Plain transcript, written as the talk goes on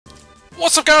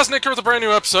What's up, guys? Nick here with a brand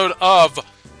new episode of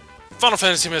Final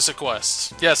Fantasy Mystic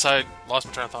Quest. Yes, I lost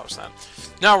my train of thought with that.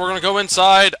 Now we're gonna go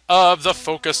inside of the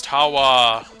Focus Tower.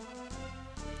 I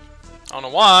don't know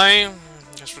why.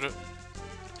 Guess we're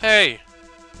Hey,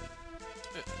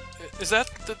 is that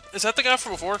the guy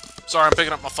from before? Sorry, I'm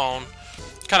picking up my phone.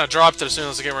 Kind of dropped it as soon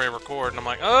as I get ready to record, and I'm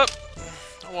like, oh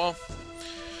well.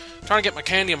 I'm trying to get my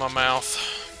candy in my mouth.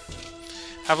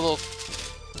 Have a little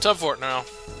tub for it now.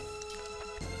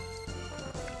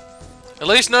 At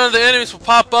least none of the enemies will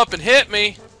pop up and hit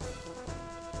me.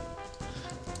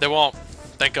 They won't.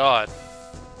 Thank God.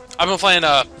 I've been playing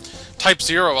Type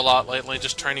 0 a lot lately,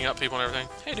 just training up people and everything.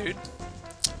 Hey, dude.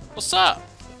 What's up?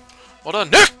 Well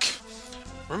done, Nick!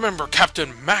 Remember,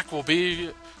 Captain Mac will be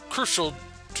crucial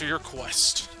to your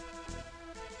quest.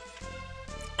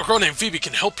 A girl named Phoebe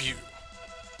can help you.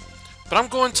 But I'm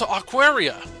going to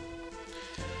Aquaria.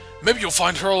 Maybe you'll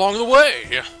find her along the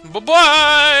way.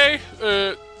 Bye-bye!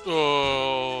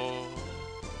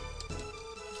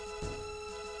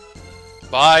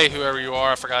 Bye, whoever you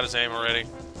are. I forgot his name already.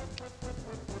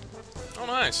 Oh,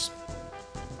 nice.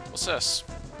 What's this?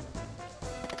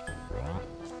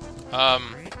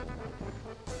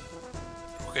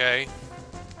 Okay.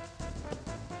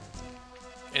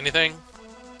 Anything?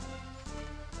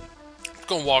 Let's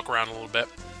go and walk around a little bit.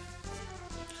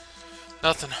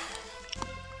 Nothing.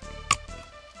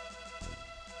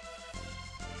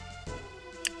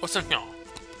 What's in here?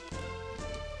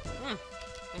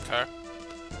 Okay.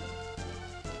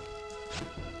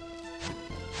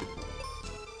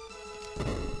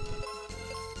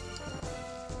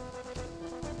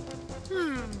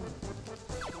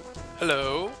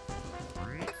 Hello?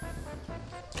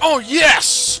 Oh,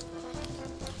 yes!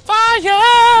 Fire!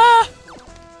 I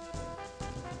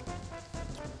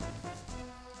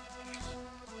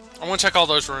want to check all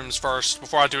those rooms first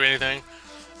before I do anything.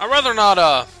 I'd rather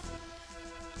not,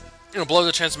 you know, blow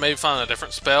the chance of maybe finding a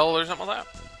different spell or something like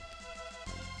that.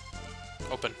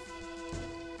 Open.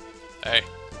 Hey.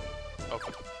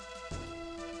 Open.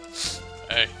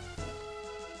 Hey.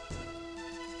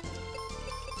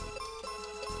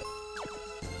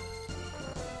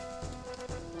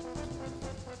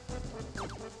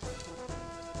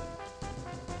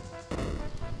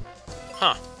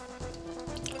 Huh.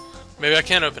 Maybe I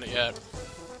can't open it yet.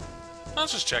 I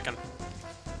was just checking.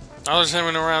 I was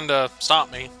hanging around to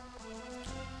stop me.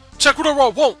 Check whatever I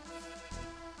want!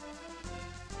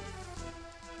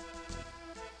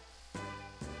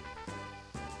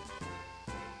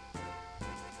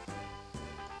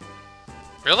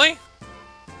 Really?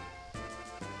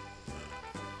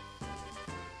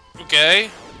 Okay.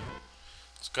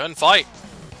 Let's go ahead and fight.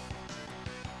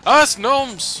 Ah, it's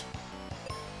gnomes!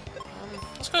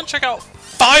 Let's go ahead and check out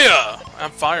fire!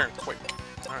 I'm firing quick.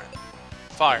 Alright.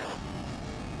 Fire.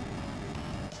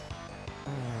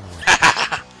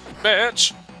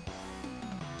 Bitch!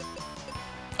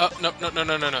 Oh, no.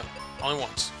 Only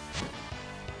once.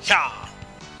 Yeah!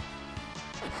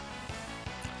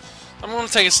 I'm gonna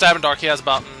take a stab in dark. He has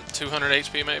about 200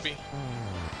 HP, maybe.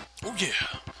 Oh,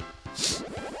 yeah!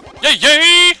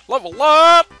 Yay! Level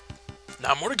up!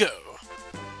 9 more to go.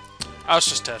 I was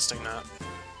just testing that.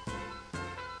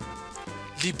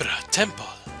 Libra Temple.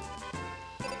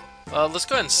 Let's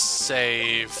go ahead and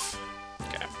save.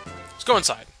 Okay. Let's go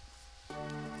inside.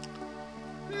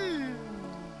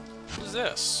 What is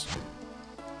this?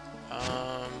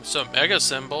 So mega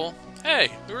symbol. Hey,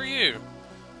 who are you?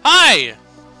 Hi!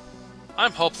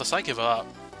 I'm hopeless. I give up.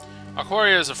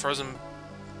 Aquaria is frozen.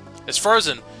 It's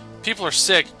frozen. People are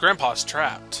sick. Grandpa's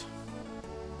trapped.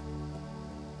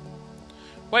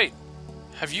 Wait,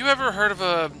 have you ever heard of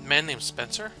a man named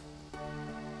Spencer?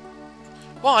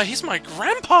 Why, he's my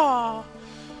grandpa!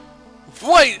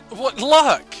 Wait, what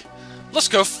luck! Let's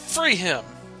go free him!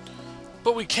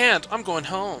 But we can't. I'm going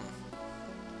home.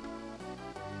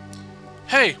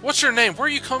 Hey, what's your name? Where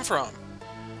you come from?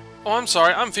 Oh, I'm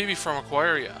sorry. I'm Phoebe from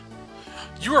Aquaria.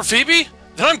 You are Phoebe?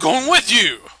 Then I'm going with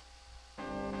you!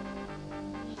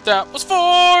 That was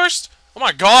forced! Oh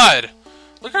my god!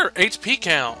 Look at her HP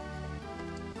count.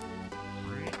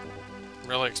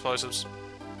 Really, explosives?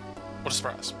 What a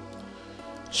surprise.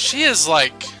 She is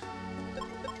like...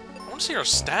 I want to see her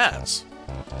stats.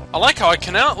 I like how I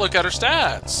cannot look at her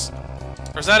stats.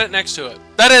 Or is that it next to it?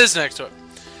 That is next to it.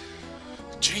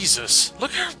 Jesus.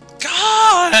 Look at her.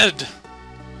 God!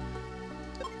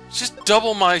 She's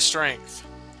double my strength.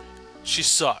 She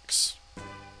sucks.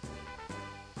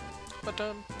 I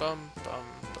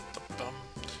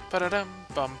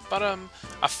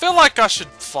feel like I should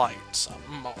fight some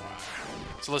more.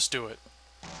 So let's do it.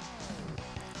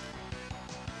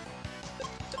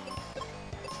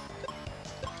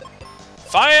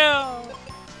 Fire!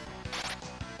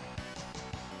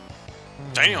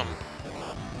 Damn.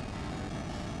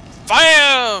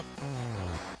 Fire!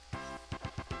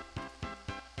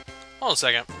 Hold on a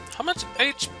second. How much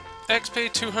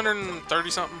XP? 230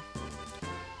 something?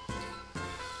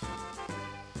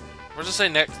 Where does it say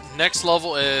next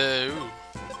level is... Ooh.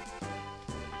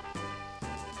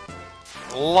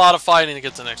 A lot of fighting to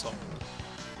get to the next level.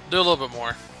 Do a little bit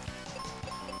more.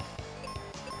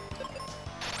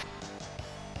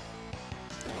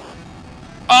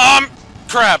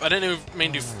 Crap! I didn't even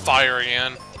mean to fire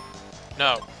again.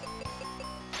 No.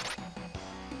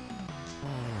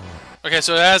 Okay,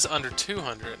 so it has under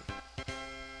 200.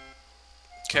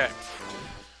 Okay.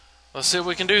 Let's see what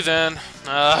we can do then.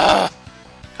 Can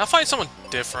I find someone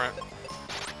different?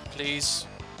 Please?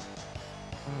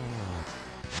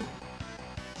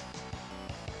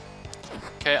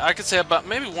 Okay, I could say about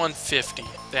maybe 150.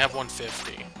 They have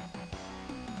 150.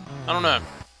 I don't know.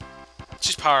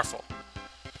 She's powerful.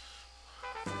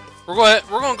 We're gonna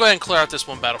go ahead and clear out this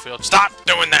one battlefield. Stop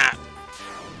doing that!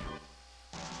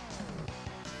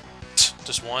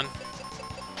 Just one.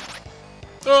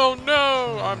 Oh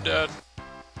no! I'm dead.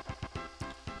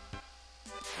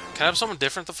 Can I have someone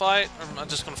different to fight? Or am I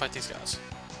just gonna fight these guys?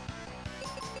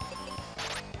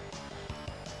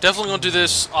 Definitely gonna do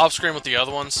this off screen with the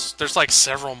other ones. There's like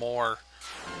several more.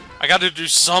 I gotta do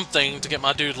something to get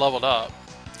my dude leveled up.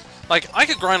 Like, I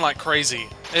could grind like crazy.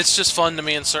 It's just fun to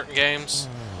me in certain games.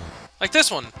 Like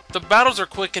this one. The battles are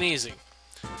quick and easy.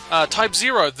 Type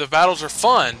 0, the battles are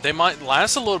fun. They might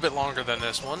last a little bit longer than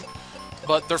this one,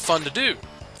 but they're fun to do.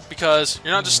 Because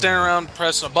you're not just standing around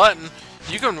pressing a button.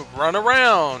 You can run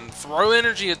around, throw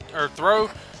energy, or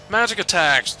throw magic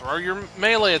attacks, throw your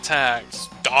melee attacks,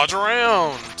 dodge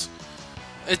around.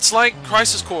 It's like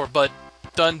Crisis Core, but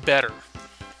done better.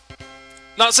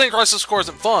 Not saying Crisis Core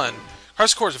isn't fun.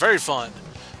 Crisis Core is very fun.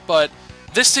 But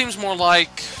this seems more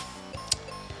like...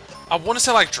 I want to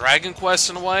say like Dragon Quest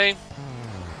in a way,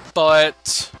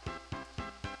 but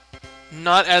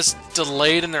not as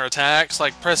delayed in their attacks.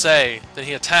 Like, press A, then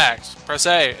he attacks. Press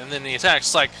A, and then he attacks.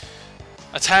 It's like,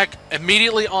 attack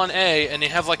immediately on A, and you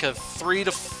have like a 3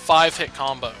 to 5 hit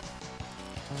combo.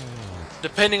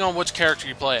 Depending on which character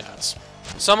you play as.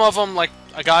 Some of them, like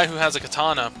a guy who has a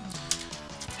katana,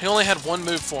 he only had one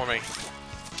move for me.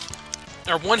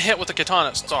 Or one hit with the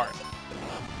katana, sorry.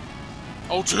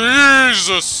 Oh,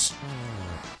 Jesus!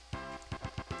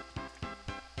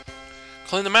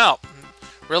 Clean them out.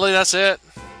 Really, that's it?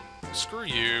 Screw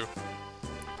you.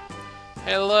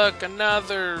 Hey, look,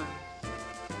 another...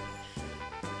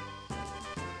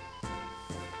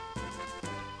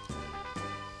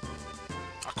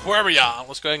 Aquarion!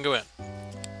 Let's go ahead and go in.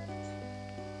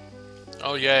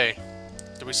 Oh, yay.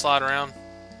 Did we slide around?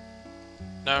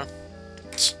 No?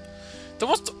 There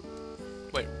was...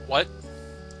 Wait, what?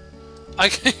 I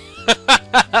can...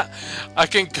 I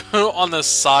can go on the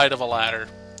side of a ladder.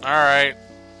 Alright.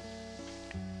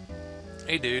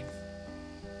 Hey, dude.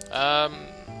 I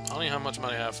don't know how much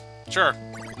money I have. Sure.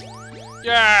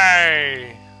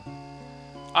 Yay!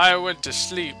 I went to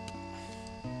sleep.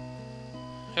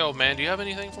 Hey, old man, do you have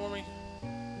anything for me?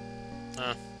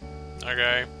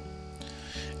 Okay.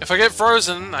 If I get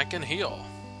frozen, I can heal.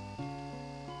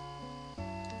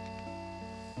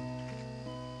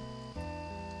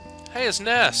 Hey, it's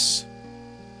Ness.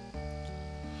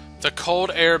 The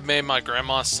cold air made my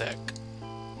grandma sick.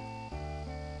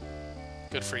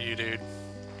 Good for you, dude.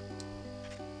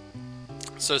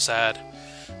 So sad.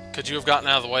 Could you have gotten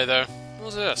out of the way, though? What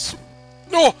was this?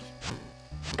 No!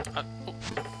 Oh.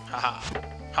 Ha ha.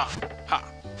 Ha ha.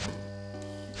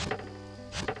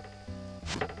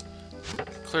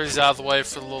 Clear these out of the way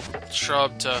for the little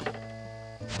shrub to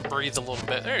breathe a little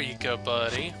bit. There you go,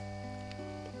 buddy.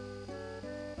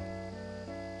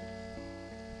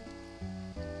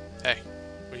 Hey,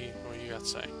 what do you got to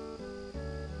say?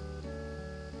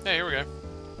 Hey, here we go.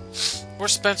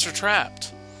 Where's Spencer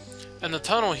trapped? And the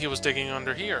tunnel he was digging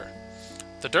under here.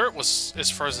 The dirt is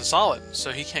frozen solid,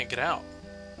 so he can't get out.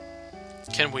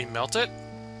 Can we melt it?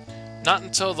 Not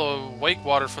until the wake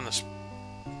water from the...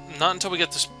 Not until we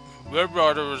get this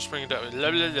water springing down. Blah,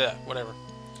 blah, blah, whatever.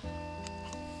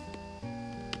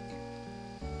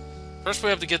 First we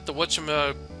have to get the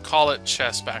whatchamacallit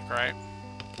chest back, right?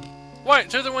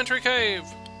 Wait, to the wintry cave!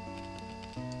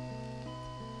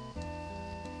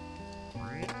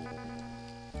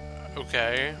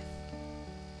 Okay.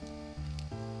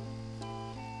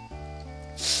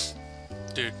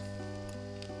 Dude.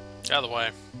 Get out of the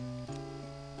way.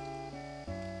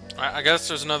 Alright, I guess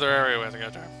there's another area we have to go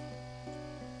to.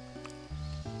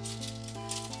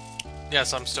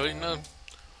 Yes, I'm still eating a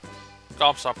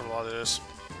gobstopper while I do this.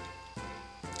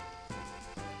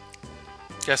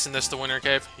 Guessing this the winner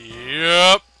cave?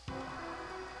 Yep.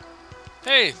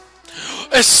 Hey.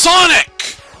 It's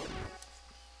Sonic!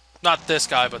 Not this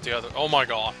guy, but the other. Oh my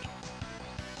god.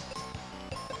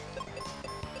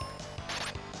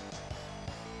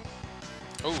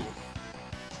 Oh.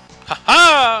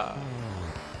 Haha!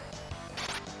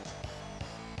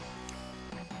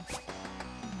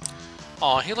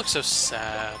 Aw, he looks so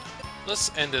sad.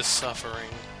 Let's end his suffering.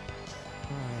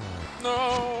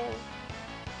 No!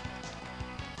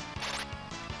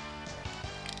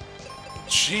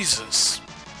 Jesus.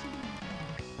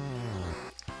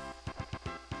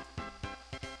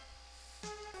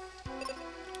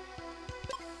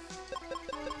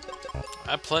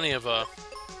 I have plenty of,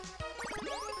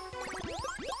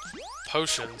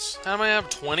 potions. How many I have?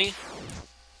 20?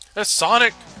 That's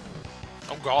Sonic!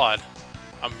 Oh god.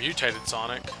 A mutated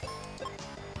Sonic.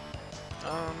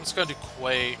 Let's go do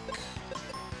Quake.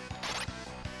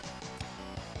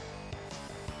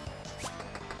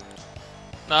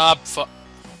 Nah, fuck.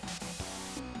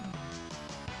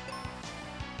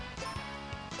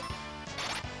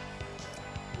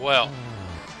 Well.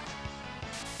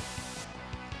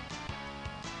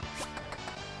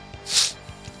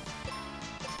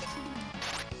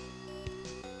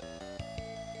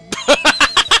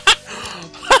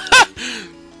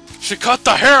 She cut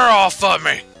the hair off of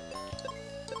me!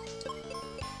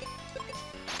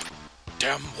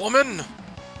 Damn woman!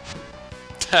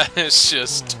 That is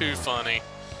just too funny.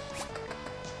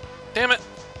 Damn it!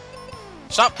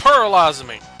 Stop paralyzing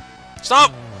me!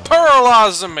 Stop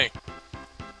paralyzing me!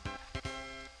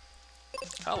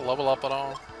 Can I level up at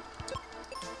all?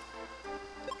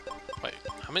 Wait,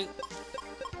 how many?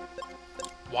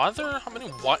 Why are there? How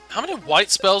many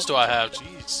white spells do I have?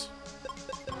 Jeez.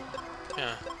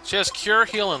 Yeah, she has Cure,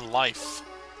 Heal, and Life.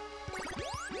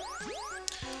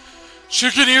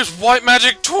 She can use white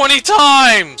magic 20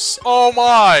 times! Oh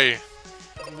my!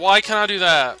 Why can't I do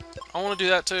that? I want to do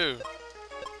that too.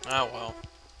 Oh well.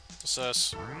 What's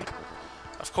this?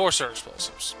 Of course there are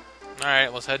explosives.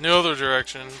 Alright, let's head in the other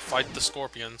direction. Fight the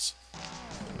scorpions.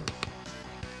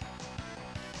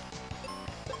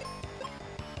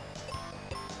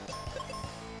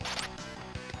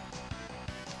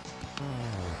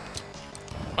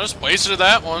 I just wasted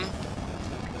that one.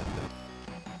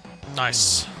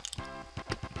 Nice.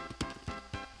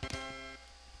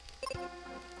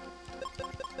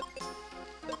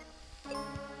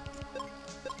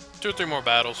 Two or three more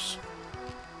battles.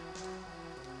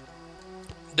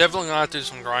 Definitely gonna have to do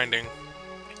some grinding.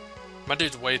 My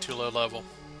dude's way too low level.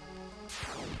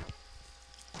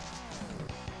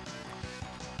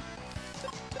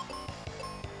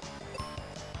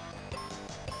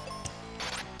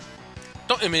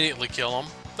 Don't immediately kill him.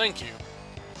 Thank you.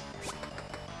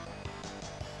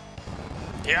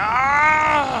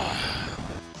 Yeah!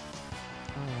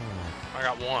 I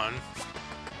got one.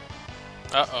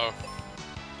 Uh-oh.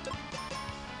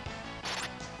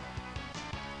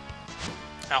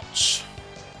 Ouch.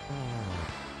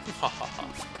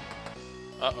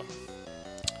 Uh-oh.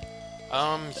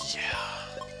 Yeah.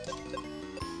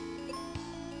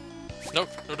 Nope,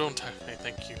 no, don't attack me,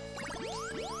 thank you.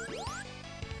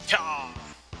 Yeah!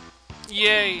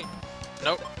 Yay!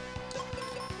 Nope.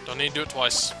 Don't need to do it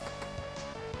twice.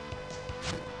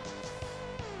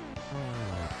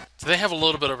 So they have a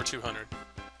little bit over 200.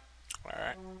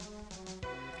 Alright.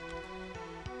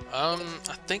 I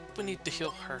think we need to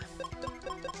heal her.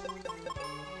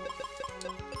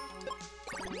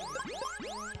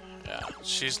 Yeah,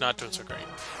 she's not doing so great.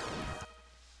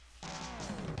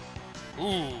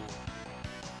 Ooh.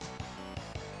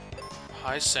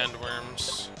 High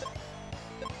sandworms.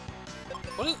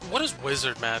 What is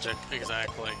wizard magic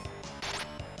exactly?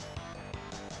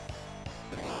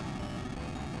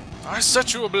 I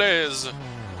set you ablaze.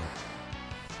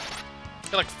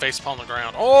 I like facepalm on the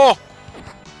ground. Oh!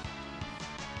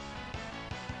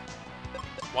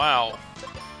 Wow.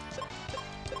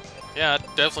 Yeah, I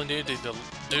definitely need to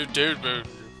dude.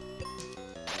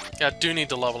 Yeah, I do need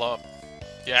to level up.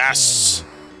 Yes.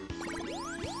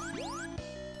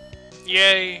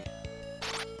 Yay.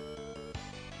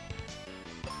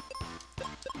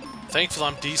 Thankfully,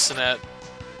 I'm decent at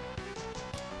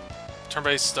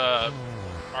turn-based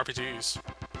RPGs.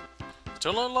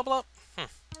 Still no level up? Ah!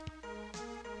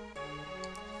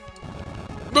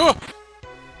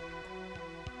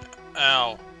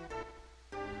 Ow.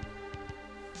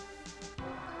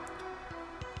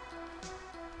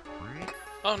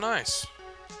 Oh, nice.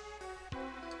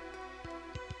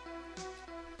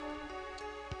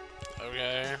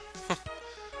 Okay.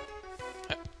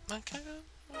 Okay.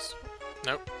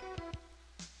 Nope.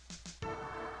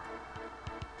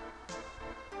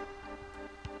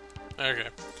 Okay.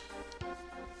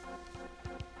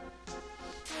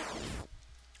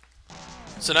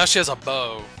 So now she has a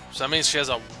bow. So that means she has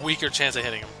a weaker chance of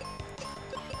hitting him.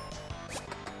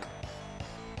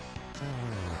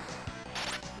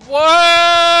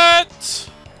 What?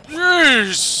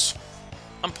 Jeez!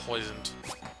 I'm poisoned.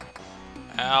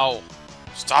 Ow.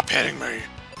 Stop hitting me.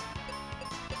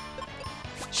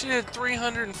 She did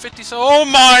 350 so— oh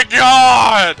my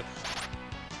god!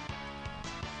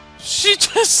 She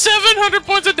does 700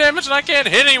 points of damage and I can't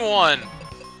hit anyone!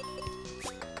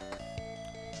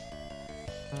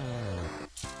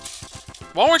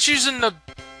 Why weren't you using the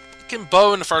fucking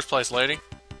bow in the first place, lady?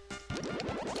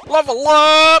 Level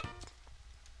up!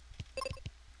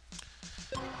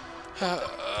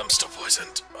 I'm still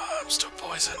poisoned. I'm still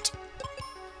poisoned.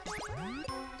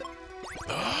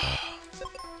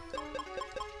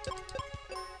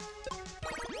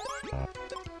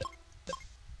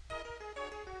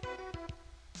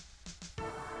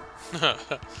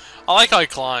 I like how he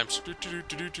climbs.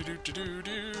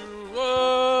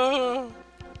 Whoa.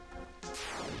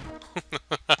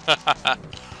 I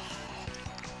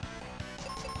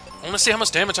want to see how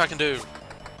much damage I can do.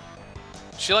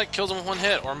 She like kills him with one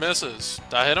hit or misses.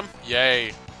 Did I hit him?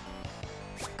 Yay.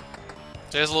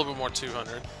 She has a little bit more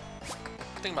 200.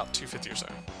 I think about 250 or so.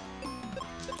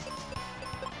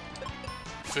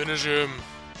 Finish him.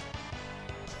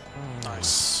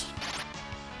 Nice.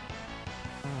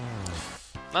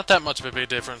 Not that much of a big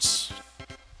difference.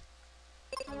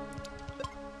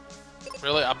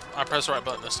 Really? I pressed the right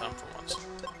button this time for once.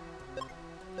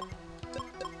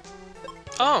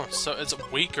 Oh, so it's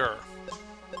weaker.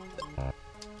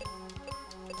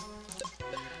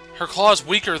 Her claw's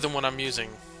weaker than what I'm using.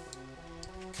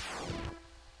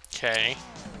 Okay.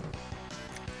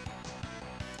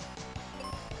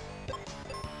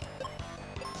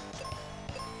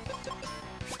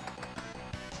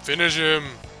 Finish him!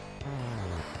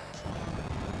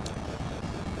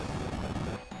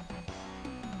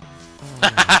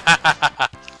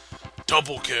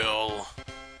 Double kill!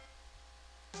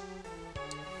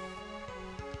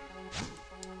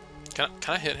 Can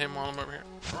I hit him while I'm over here?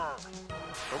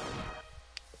 Nope.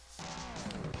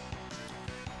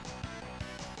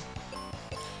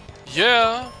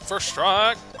 Yeah! First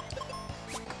strike!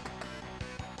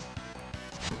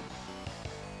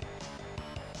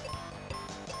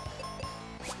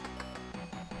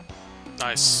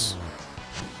 Nice.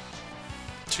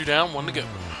 2 down, 1 to go.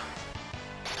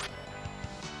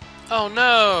 Oh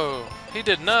no! He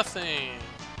did nothing!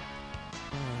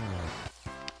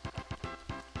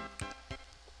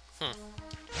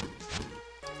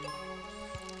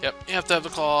 Yep, you have to have the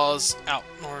claws out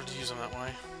in order to use them that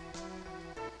way.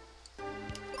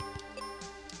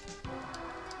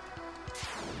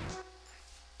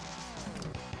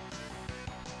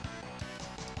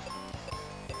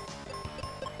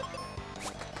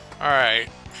 Alright.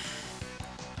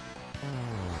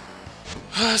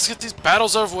 Let's get these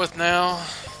battles over with now.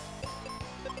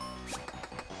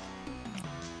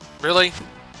 Really?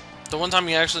 The one time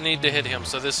you actually need to hit him,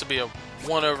 so this would be a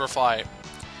 1-over fight.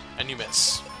 And you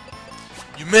miss.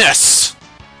 You miss!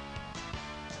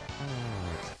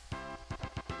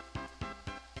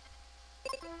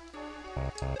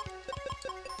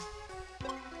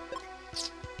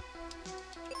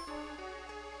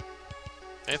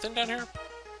 Anything down here?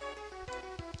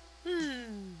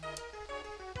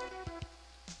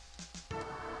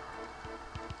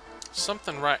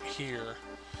 Something right here.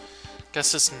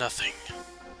 Guess it's nothing.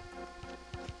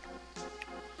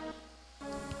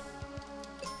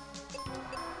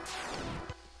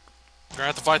 Gonna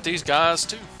have to fight these guys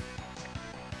too.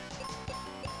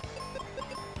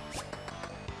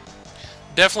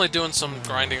 Definitely doing some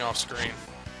grinding off screen.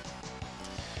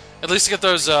 At least to get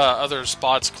those other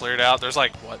spots cleared out. There's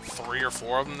like, what, 3 or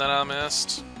 4 of them that I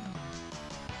missed?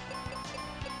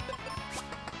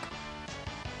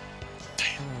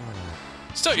 Damn.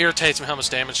 Still irritates me how much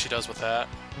damage she does with that.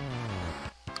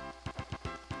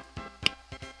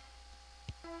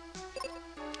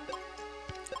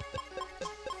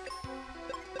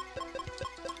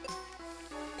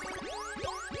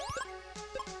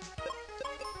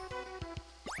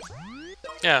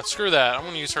 Yeah, screw that. I'm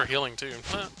gonna use her healing too.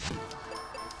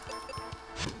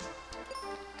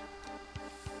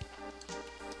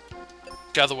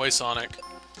 Get out of the way, Sonic.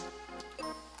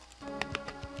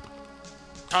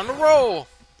 Time to roll!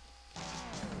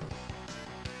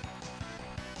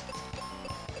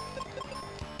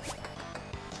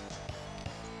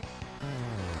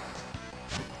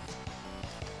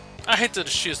 I hate that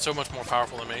she is so much more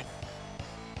powerful than me.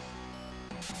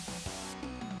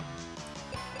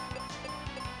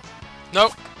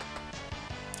 Nope.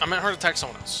 I meant her to attack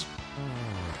someone else.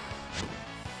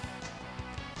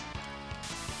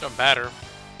 Doesn't matter.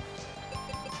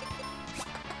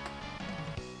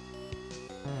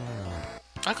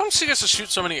 How come she gets to shoot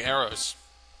so many arrows?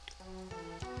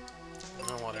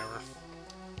 Oh, whatever.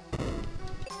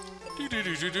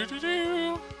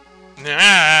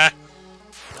 Nah.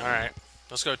 Alright,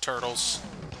 let's go, turtles.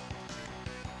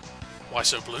 Why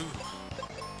so blue?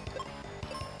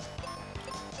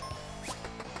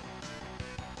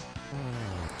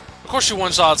 Of course she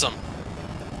one-shots them.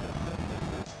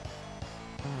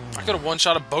 I could have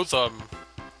one-shotted both of them.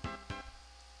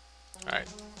 Alright,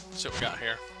 let's see what we got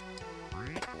here.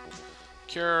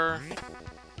 Cure.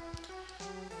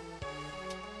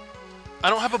 I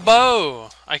don't have a bow!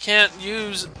 I can't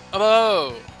use a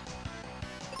bow!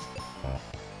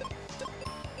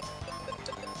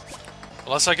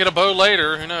 Unless I get a bow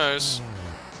later, who knows?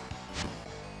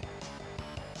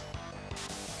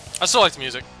 I still like the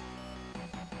music.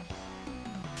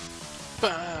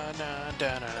 Well,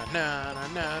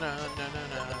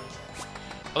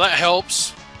 that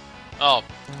helps. Oh.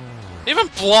 Even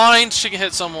blind, she can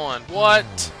hit someone.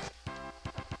 What?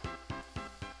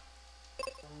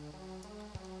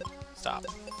 Stop.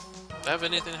 Do I have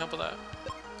anything to help with that?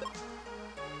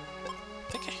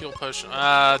 I think a heal potion.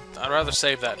 I'd rather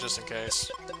save that just in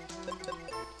case.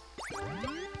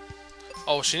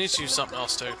 Oh, she needs to use something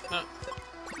else too. No.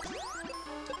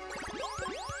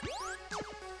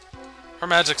 Her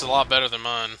magic's a lot better than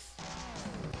mine.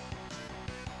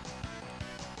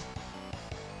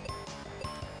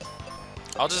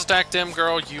 I'll just attack them,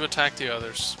 girl. You attack the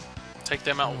others. Take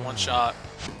them out in one shot.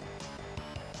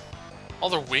 Oh,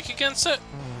 they're weak against it?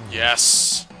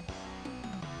 Yes.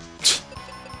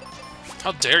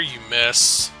 How dare you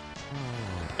miss?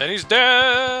 And he's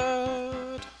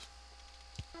dead.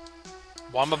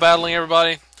 Why am I battling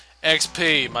everybody?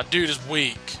 XP. My dude is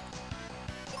weak.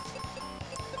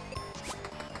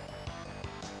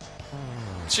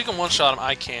 She can one-shot him.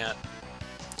 I can't.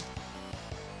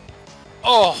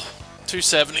 Oh,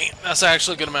 270. That's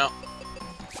actually a good amount.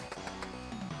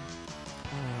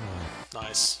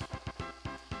 Nice.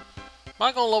 Am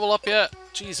I gonna level up yet?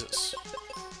 Jesus.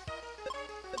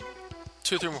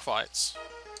 2-3 more fights.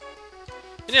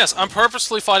 And yes, I'm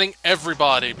purposely fighting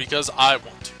everybody because I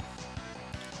want to.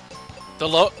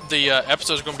 The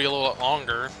episodes are gonna be a little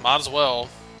longer. Might as well.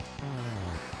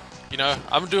 You know,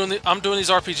 I'm doing these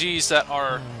RPGs that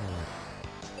are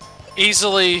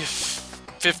easily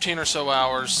 15 or so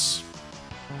hours,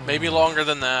 maybe longer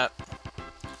than that.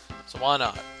 So why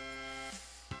not?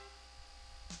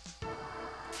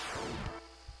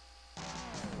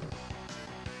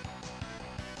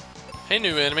 Hey,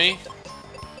 new enemy.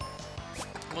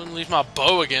 I'm gonna leave my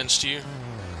bow against you.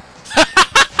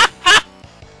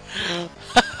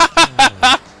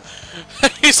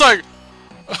 He's like,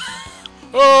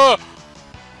 oh,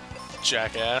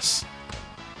 jackass.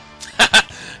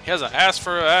 He has an ass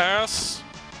for an ass.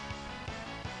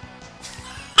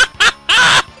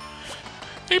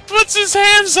 He puts his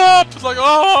hands up. It's like,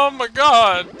 oh my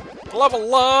god.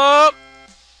 Level up.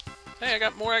 Hey, I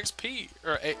got more XP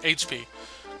or HP.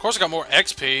 Of course, I got more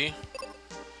XP.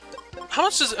 How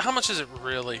much is it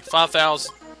really?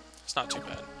 5,000. It's not too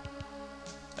bad.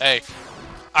 Hey,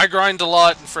 I grind a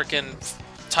lot in frickin'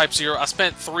 Type 0. I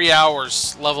spent 3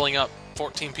 hours leveling up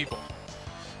 14 people.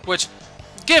 Which,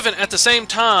 given at the same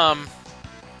time,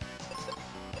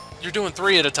 you're doing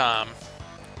 3 at a time.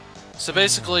 So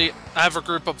basically, I have a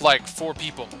group of like 4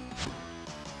 people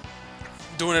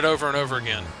doing it over and over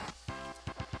again.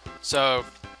 So,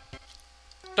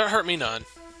 don't hurt me none.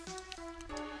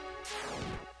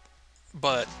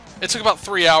 But it took about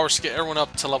 3 hours to get everyone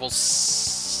up to level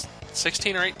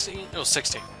 16 or 18? It was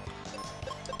 16.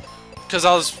 Because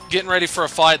I was getting ready for a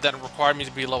fight that required me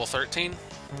to be level 13.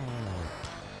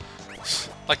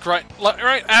 Like right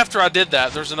after I did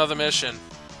that, there's another mission.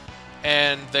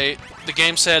 And the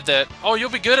game said that, oh, you'll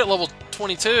be good at level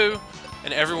 22.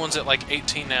 And everyone's at like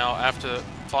 18 now after the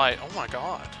fight. Oh my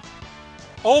god.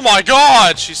 Oh my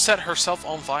god! She set herself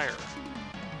on fire.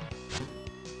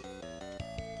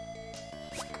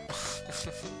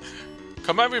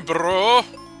 Come at me, bro!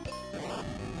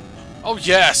 Oh,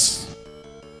 yes!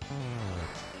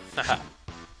 Haha.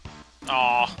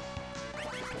 Aw.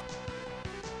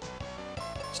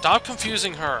 Stop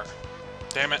confusing her.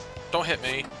 Damn it. Don't hit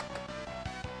me.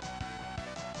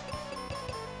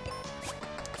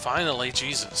 Finally,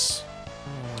 Jesus.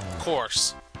 Of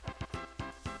course.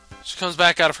 She comes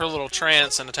back out of her little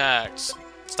trance and attacks.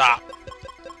 Stop.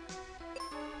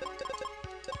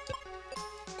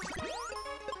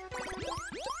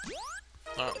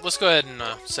 Alright, let's go ahead and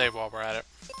save while we're at it.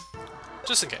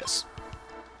 Just in case.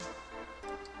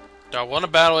 Do I want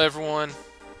to battle everyone?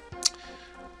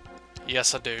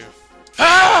 Yes, I do.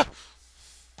 Ah!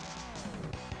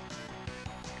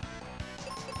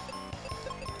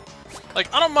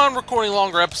 Like, I don't mind recording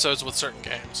longer episodes with certain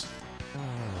games.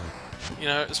 You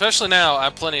know, especially now, I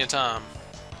have plenty of time.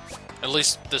 At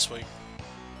least this week.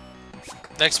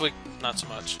 Next week, not so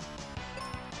much.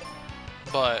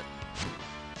 But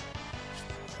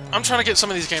I'm trying to get some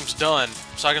of these games done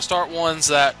so I can start ones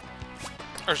that,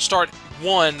 or start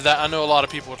one that I know a lot of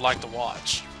people would like to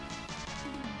watch.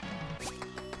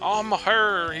 Oh, my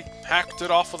hair! He hacked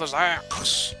it off with his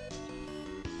axe.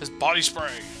 His body spray.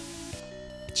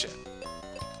 Shit.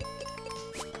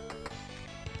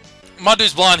 My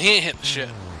dude's blind. He ain't hitting shit.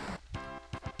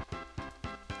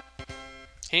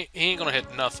 He ain't gonna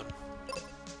hit nothing.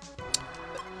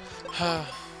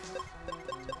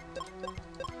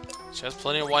 She has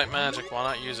plenty of white magic. Why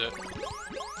not use it?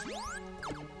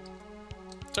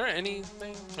 Is there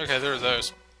anything? Okay, there are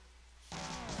those.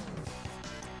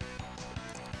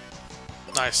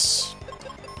 Nice.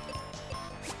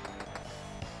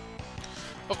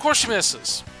 Of course she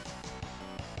misses.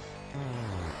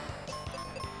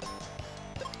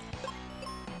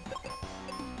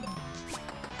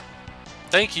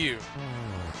 Thank you.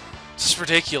 This is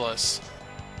ridiculous.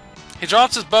 He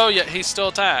drops his bow, yet he still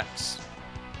attacks.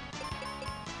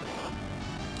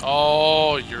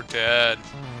 Oh, you're dead.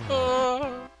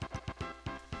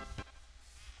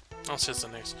 I'll see what's the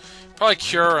next. Probably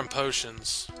cure and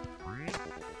potions.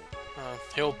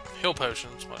 Heal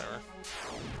potions, whatever.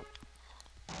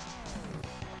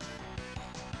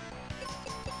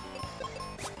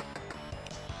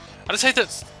 I just hate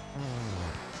that.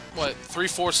 What,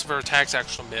 3/4 of her attacks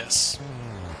actually miss.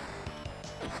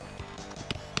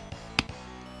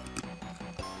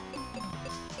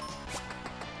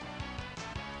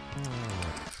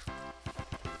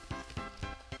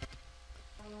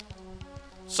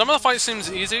 Some of the fight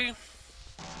seems easy.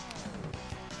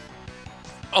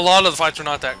 A lot of the fights are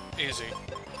not that easy.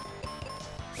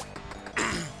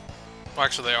 Well,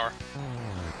 actually, they are.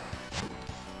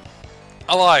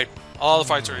 I lied. A lot of the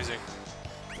fights are easy.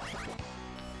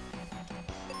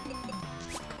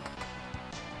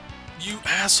 You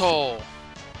asshole!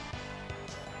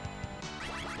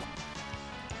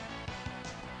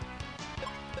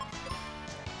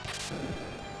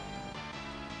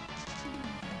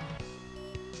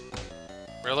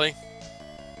 Really?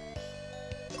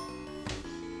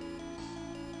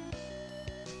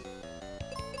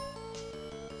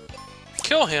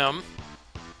 Kill him?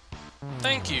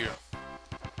 Thank you.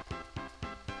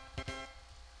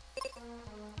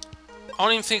 I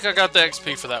don't even think I got the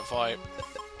XP for that fight.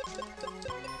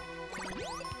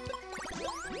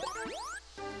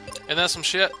 Isn't that some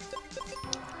shit?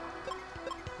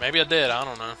 Maybe I did, I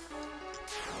don't know.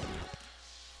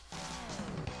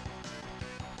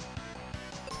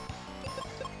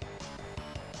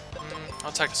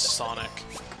 I'll take a Sonic.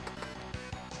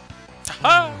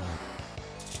 Aha!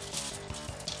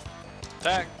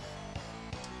 Attack.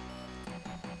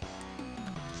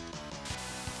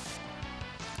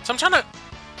 So I'm trying to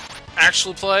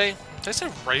actually play. Did I say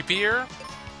rapier?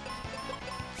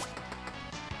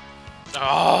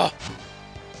 Ah!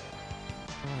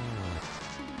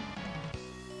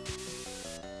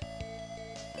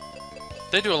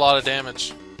 They do a lot of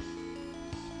damage.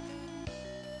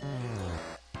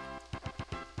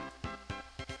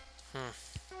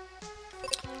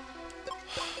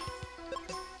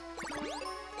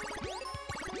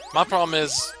 My problem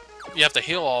is, you have to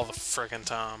heal all the friggin'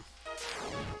 time.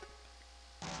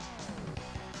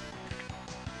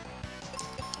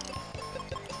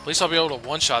 At least I'll be able to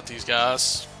one-shot these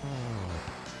guys.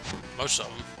 Most of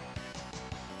them.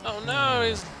 Oh no,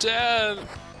 he's dead!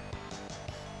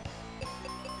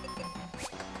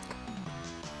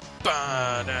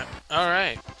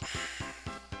 Alright.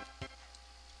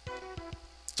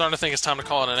 Starting to think it's time to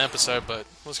call it an episode, but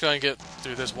let's go ahead and get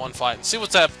through this one fight and see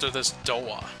what's after this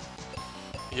Doa.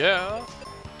 Yeah.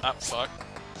 Ah, fuck.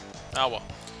 Ah, well.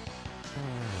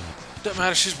 Doesn't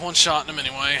matter, she's one-shotting him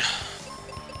anyway.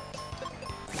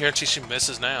 Guarantee she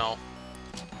misses now.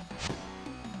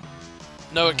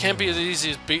 No, it can't be as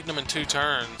easy as beating them in 2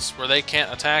 turns, where they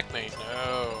can't attack me.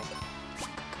 No.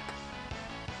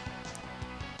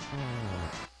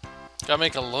 Gotta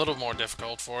make it a little more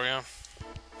difficult for you.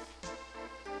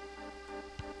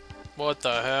 What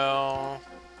the hell?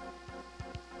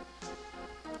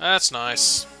 That's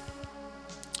nice.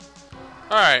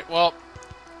 Alright, well...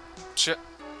 Shit.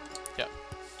 Yep.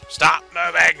 Stop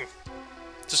moving!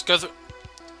 Just go through...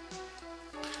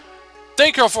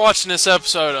 Thank you all for watching this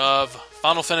episode of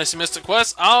Final Fantasy Mystic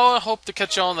Quest. I'll hope to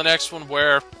catch you all on the next one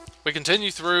where we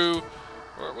continue through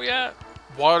Where are we at?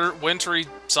 Water, wintry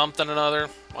something another,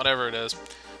 whatever it is.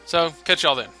 So, catch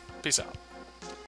y'all then. Peace out.